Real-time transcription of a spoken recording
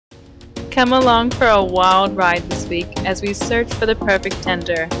Come along for a wild ride this week as we search for the perfect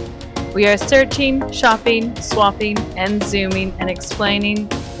tender. We are searching, shopping, swapping, and zooming and explaining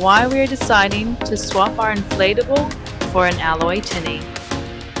why we are deciding to swap our inflatable for an alloy tinny.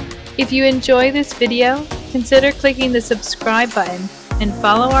 If you enjoy this video, consider clicking the subscribe button and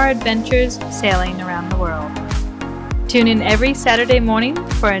follow our adventures sailing around the world. Tune in every Saturday morning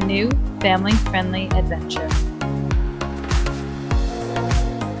for a new family-friendly adventure.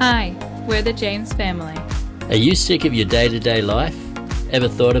 Hi, we're the James family. Are you sick of your day-to-day life? Ever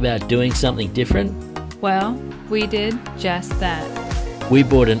thought about doing something different? Well, we did just that. We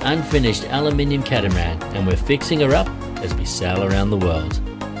bought an unfinished aluminium catamaran and we're fixing her up as we sail around the world.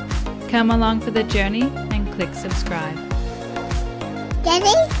 Come along for the journey and click subscribe.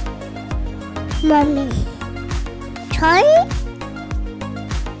 Daddy? Mommy? Charlie?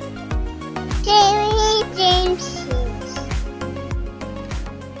 James.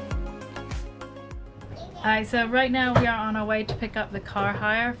 Alright, so right now we are on our way to pick up the car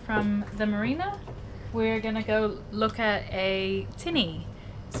hire from the marina. We're gonna go look at a tinny.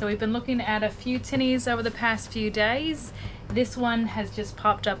 So we've been looking at a few tinnies over the past few days. This one has just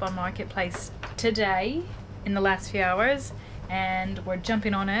popped up on Marketplace today in the last few hours, and we're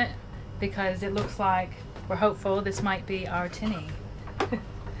jumping on it because it looks like we're hopeful this might be our tinny.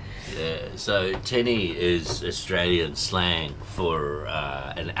 Yeah, so tinny is Australian slang for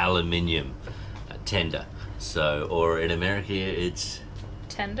an aluminium tender. So, or in America it's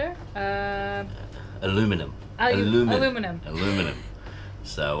Tender? Aluminum. Aluminum.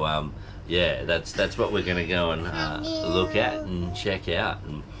 So yeah, that's what we're gonna go and look at and check out.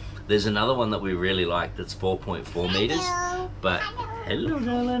 And there's another one that we really like that's 4.4 meters. But hello,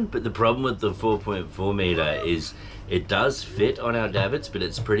 darling. But the problem with the 4.4 meter is it does fit on our davits, but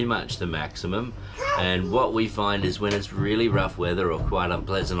it's pretty much the maximum. And what we find is when it's really rough weather or quite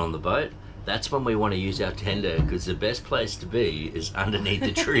unpleasant on the boat, that's when we want to use our tender, because the best place to be is underneath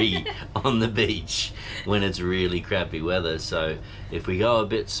a tree on the beach when it's really crappy weather. So if we go a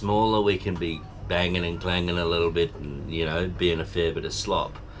bit smaller, we can be banging and clanging a little bit and, you know, be in a fair bit of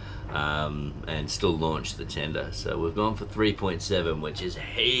slop, and still launch the tender. So we've gone for 3.7, which is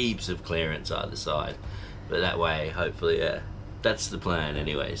heaps of clearance either side. But that way, hopefully, that's the plan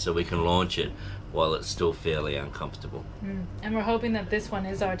anyway, so we can launch it while it's still fairly uncomfortable. And we're hoping that this one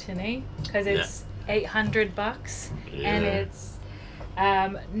is our tinny because it's $800 and it's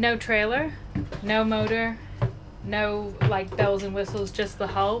no trailer, no motor, no like bells and whistles, just the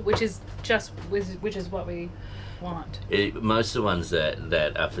hull, which is what we want. Most of the ones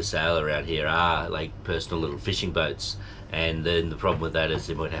that are for sale around here are like personal little fishing boats, and then the problem with that is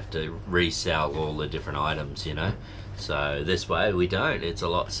they would have to resell all the different items, you know. So this way we don't. It's a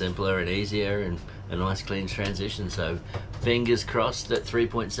lot simpler and easier and a nice clean transition. So fingers crossed that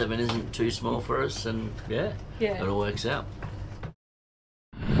 3.7 isn't too small for us, and yeah, it all works out.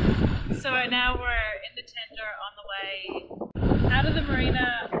 So right now we're in the tender on the way out of the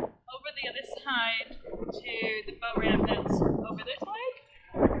marina over the other side to the boat ramp that's over this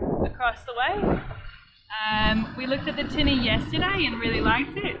way, across the way. We looked at the tinny yesterday and really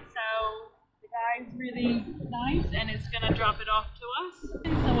liked it, so the guy's really nice and it's gonna drop it off to us.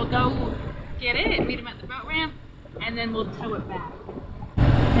 And so we'll go get it, meet him at the boat ramp, and then we'll tow it back.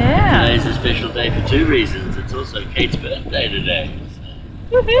 Yeah. Today's a special day for two reasons. It's also Kate's birthday today.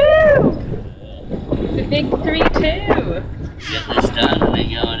 So. Woohoo! The big 3-2. Get this done and then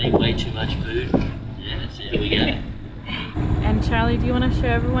go and eat way too much food. Yeah, so here we go. And Charlie, do you want to show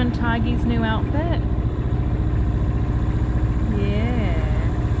everyone Tigy's new outfit? Yeah.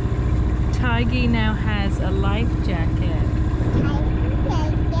 Tigy now has a life jacket.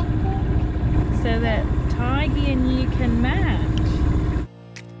 So that Tigy and you can match.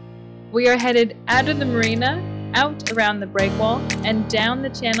 We are headed out of the marina, out around the breakwall, and down the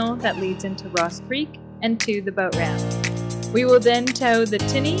channel that leads into Ross Creek and to the boat ramp. We will then tow the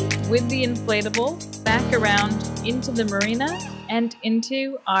tinny with the inflatable back around into the marina and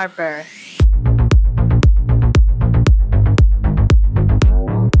into our berth.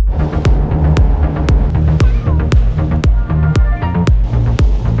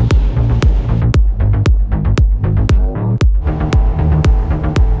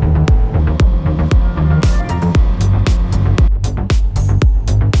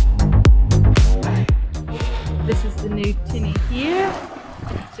 This is the new tinny here.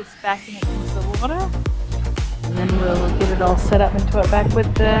 It's just backing it into the water. And then we'll get it all set up and tow it back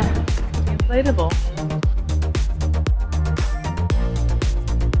with the inflatable.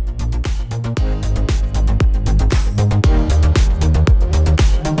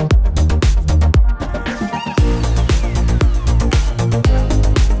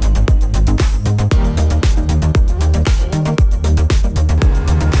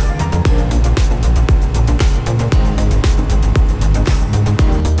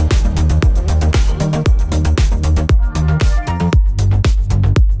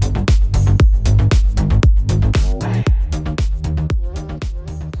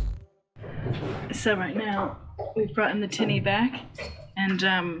 So right now we've brought in the tinny back, and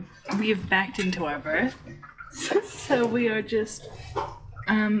we have backed into our berth. So we are just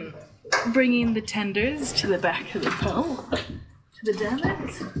bringing the tenders to the back of the boat, to the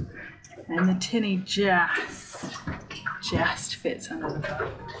davits, and the tinny just fits under the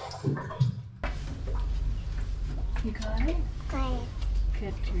boat. You got it? Got it.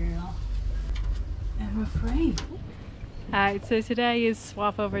 Good girl. And we're free. Alright, so today is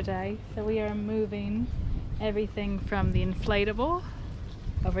swap over day. So we are moving everything from the inflatable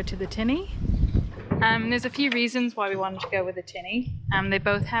over to the tinny. There's a few reasons why we wanted to go with the tinny. They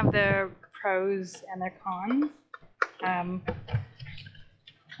both have their pros and their cons.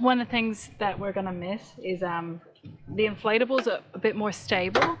 One of the things that we're gonna miss is the inflatable's a bit more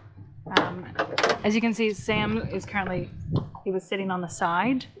stable. As you can see, Sam is currently, he was sitting on the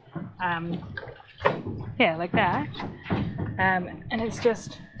side. Yeah, like that. And it's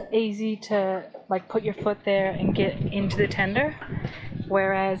just easy to like put your foot there and get into the tender.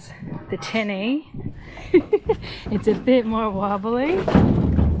 Whereas the tinny, it's a bit more wobbly.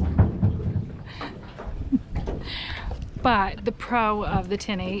 But the pro of the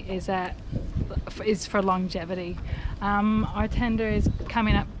tinny is for longevity. Our tender is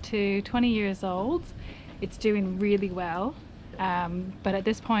coming up to 20 years old. It's doing really well. But at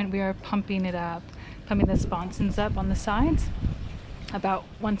this point we are pumping it up, pumping the sponsons up on the sides about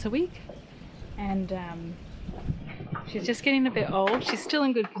once a week. And she's just getting a bit old. She's still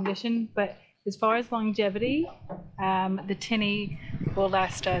in good condition, but as far as longevity, the tinny will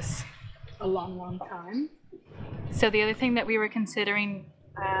last us a long time. So the other thing that we were considering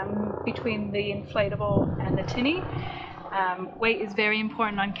between the inflatable and the tinny, weight is very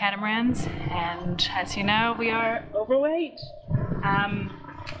important on catamarans, and as you know, we are overweight.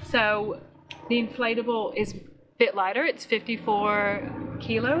 So the inflatable is a bit lighter. It's 54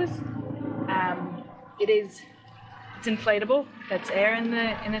 kilos. It's inflatable. That's air in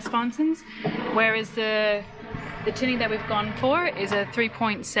the sponsons. Whereas the tinny that we've gone for is a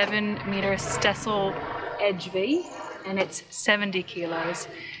 3.7 meter Stessel Edge V, and it's 70 kilos.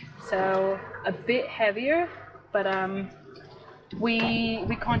 So a bit heavier, but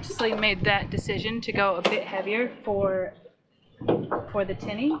we consciously made that decision to go a bit heavier for the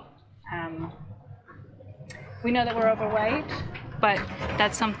tinny. We know that we're overweight, but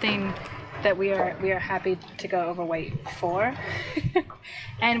that's something that we are happy to go overweight for.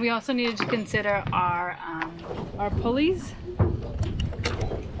 And we also needed to consider our pulleys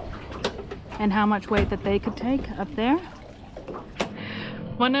and how much weight that they could take up there.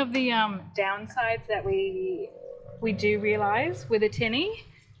 One of the downsides that we do realize with a tinny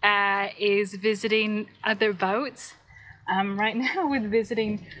is visiting other boats. Right now with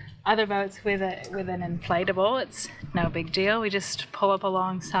visiting other boats with an inflatable, it's no big deal. We just pull up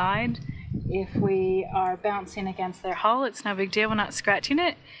alongside. If we are bouncing against their hull, it's no big deal. We're not scratching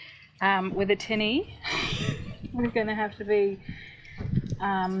it. With a tinny, we're gonna have to be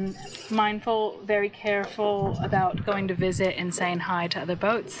mindful, very careful about going to visit and saying hi to other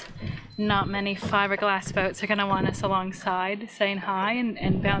boats. Not many fiberglass boats are going to want us alongside saying hi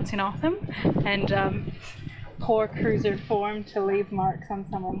and bouncing off them, and poor cruiser form to leave marks on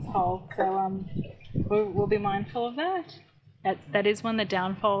someone's hull. So we'll be mindful of that. That is one of the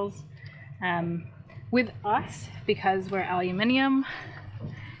downfalls with us, because we're aluminium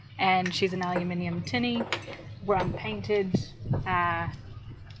and she's an aluminium tinny. We're unpainted.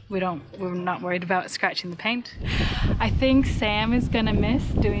 We're not worried about scratching the paint. I think Sam is gonna miss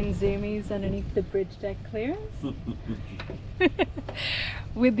doing zoomies underneath the bridge deck clearance.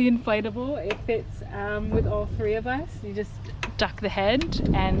 With the inflatable, it fits with all three of us. You just duck the head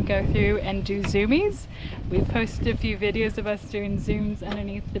and go through and do zoomies. We've posted a few videos of us doing zooms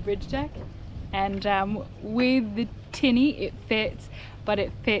underneath the bridge deck. And with the tinny, it fits, but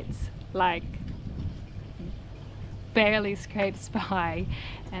it fits like barely scrapes by,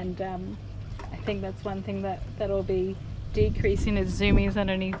 and I think that's one thing that'll be decreasing is zoomies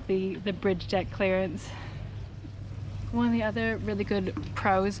underneath the bridge deck clearance. One of the other really good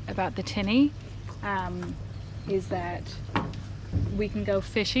pros about the tinny is that we can go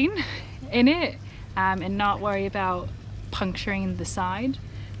fishing in it and not worry about puncturing the side,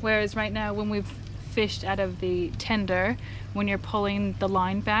 whereas right now when we've fished out of the tender, when you're pulling the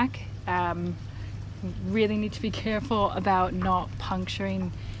line back, really need to be careful about not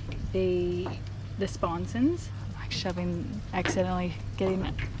puncturing the sponsons, like accidentally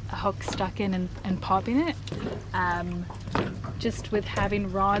getting a hook stuck in and popping it. Just with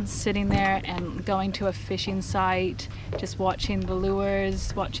having rods sitting there and going to a fishing site, just watching the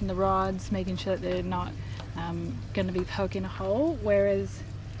lures, watching the rods, making sure that they're not going to be poking a hole, whereas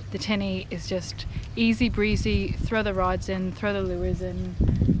the Tinny is just easy breezy, throw the rods in, throw the lures in,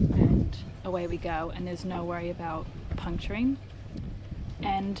 and away we go, and there's no worry about puncturing.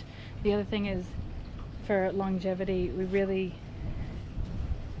 And the other thing is, for longevity, we really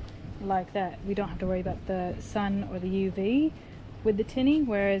like that we don't have to worry about the sun or the UV with the Tinny,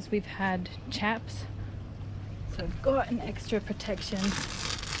 whereas we've had chaps, so we've got an extra protection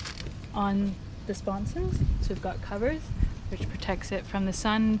on the sponsons. So we've got covers which protects it from the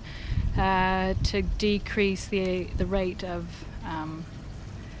sun to decrease the rate of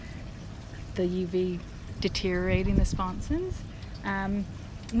the UV deteriorating the sponsons. One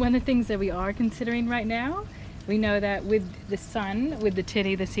of the things that we are considering right now, we know that with the sun, with the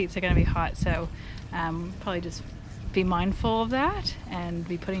Tinny, the seats are going to be hot, so probably just be mindful of that and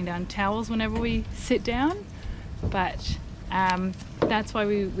be putting down towels whenever we sit down. But that's why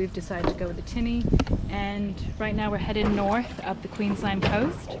we've decided to go with the Tinny. And right now we're headed north up the Queensland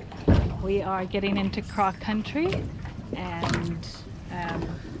coast. We are getting into croc country, and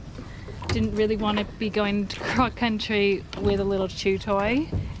didn't really want to be going to croc country with a little chew toy.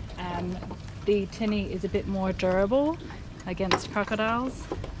 The Tinny is a bit more durable against crocodiles,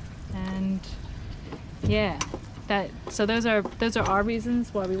 and yeah, so those are our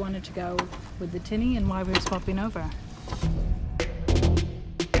reasons why we wanted to go with the Tinny and why we were swapping over.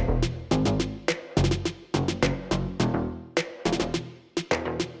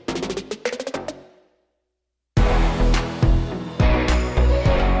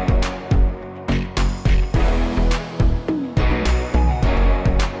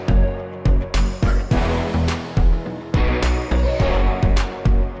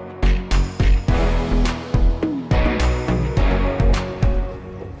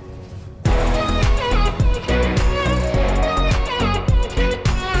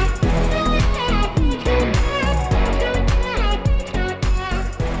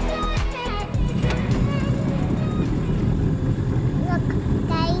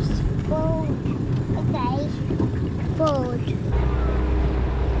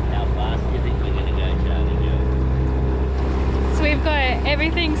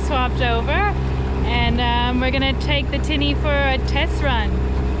 Everything's swapped over, and we're gonna take the Tinny for a test run.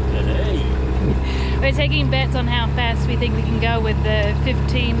 Hey. We're taking bets on how fast we think we can go with the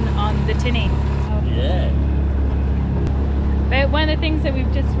 15 on the Tinny. Yeah. But one of the things that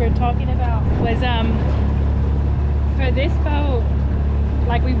were talking about was for this boat,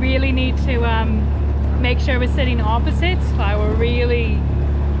 like, we really need to make sure we're sitting opposites, like we're really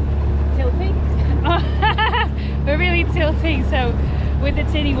tilting. We're really tilting, so with the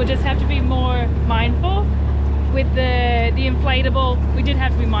Tinny we'll just have to be more mindful. With the inflatable we did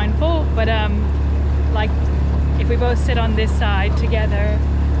have to be mindful, but like if we both sit on this side together,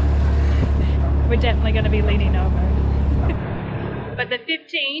 we're definitely going to be leaning over. But the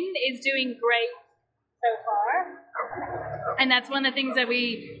 15 is doing great so far, and that's one of the things that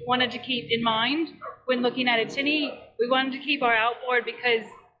we wanted to keep in mind when looking at a Tinny. We wanted to keep our outboard because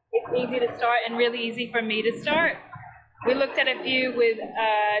it's easy to start and really easy for me to start. We looked at a few with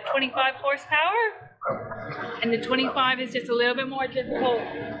 25 horsepower, and the 25 is just a little bit more difficult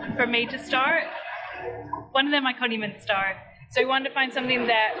for me to start. One of them I couldn't even start. So we wanted to find something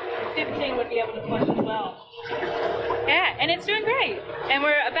that 15 would be able to push as well. Yeah, and it's doing great. And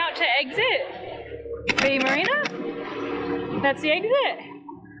we're about to exit the marina. That's the exit.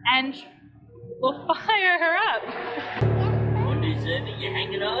 And we'll fire her up. What is it that you're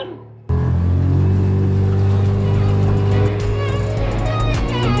hanging on?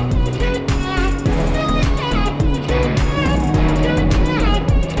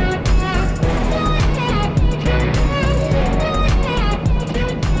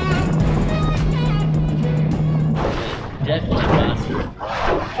 Definitely faster.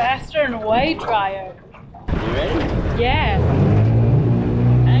 Faster and way drier. You ready? Yeah.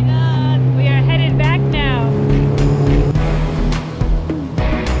 Hang on. We are headed back now.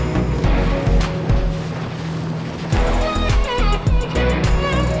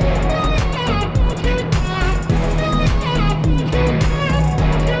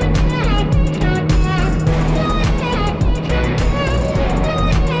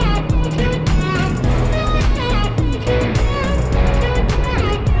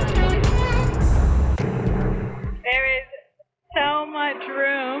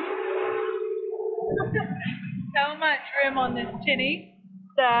 So much room on this Tinny.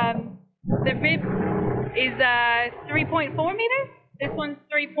 The rib is 3.4 meters. This one's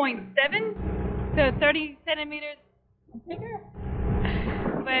 3.7, so 30 centimeters bigger.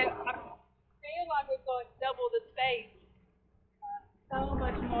 But I feel like we've got double the space. So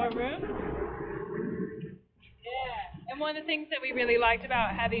much more room. Yeah, and one of the things that we really liked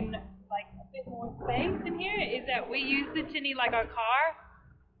about having like a bit more space in here is that we use the Tinny like our car,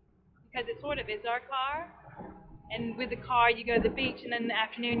 because it sort of is our car. And with the car you go to the beach, and then in the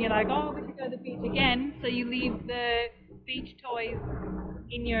afternoon you're like, oh, we should go to the beach again, so you leave the beach toys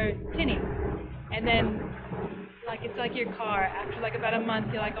in your Tinny. And then like it's like your car, after like about a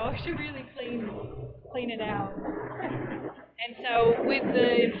month you're like, oh, I should really clean it out. And so with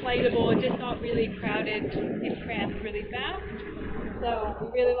the inflatable, it just got really crowded and cramped really fast. So we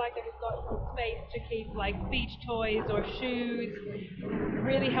really like that we've got some space to keep like beach toys or shoes.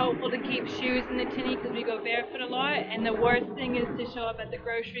 Really helpful to keep shoes in the Tinny because we go barefoot a lot, and the worst thing is to show up at the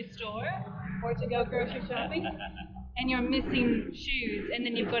grocery store or to go grocery shopping and you're missing shoes, and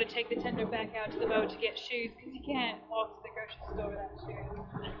then you've got to take the tender back out to the boat to get shoes because you can't walk to the grocery store without shoes.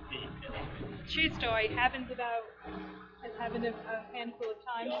 True story, has happened a handful of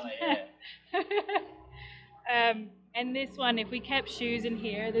times. Oh, yeah. And this one, if we kept shoes in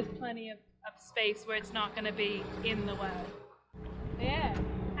here, there's plenty of space where it's not going to be in the way. Yeah,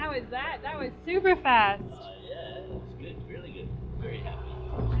 how was that? That was super fast. Yeah, it was good, really good. Very happy.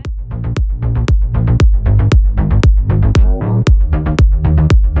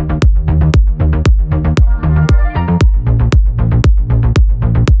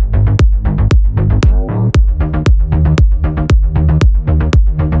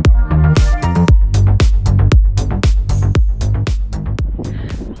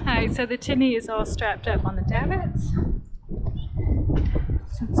 So the Tinny is all strapped up on the davits.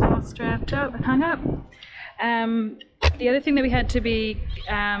 So it's all strapped up and hung up. The other thing that we had to be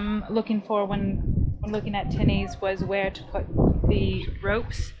looking for when looking at Tinnies was where to put the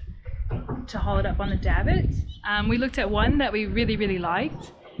ropes to haul it up on the davits. We looked at one that we really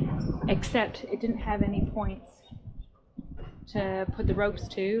liked, except it didn't have any points to put the ropes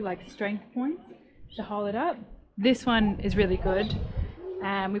to, like strength points to haul it up. This one is really good.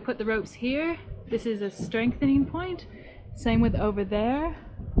 We put the ropes here. This is a strengthening point. Same with over there.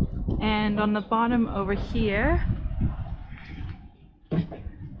 And on the bottom over here,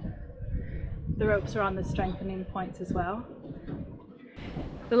 the ropes are on the strengthening points as well.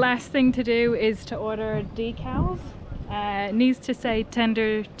 The last thing to do is to order decals. It needs to say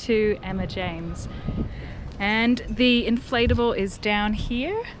tender to Emma James. And the inflatable is down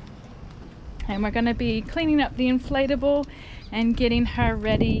here. And we're going to be cleaning up the inflatable and getting her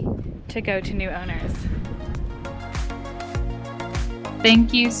ready to go to new owners.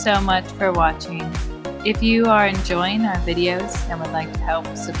 Thank you so much for watching. If you are enjoying our videos and would like to help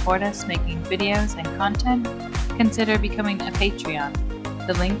support us making videos and content, consider becoming a Patreon.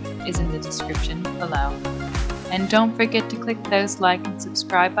 The link is in the description below. And don't forget to click those like and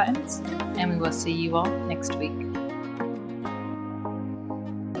subscribe buttons, and we will see you all next week.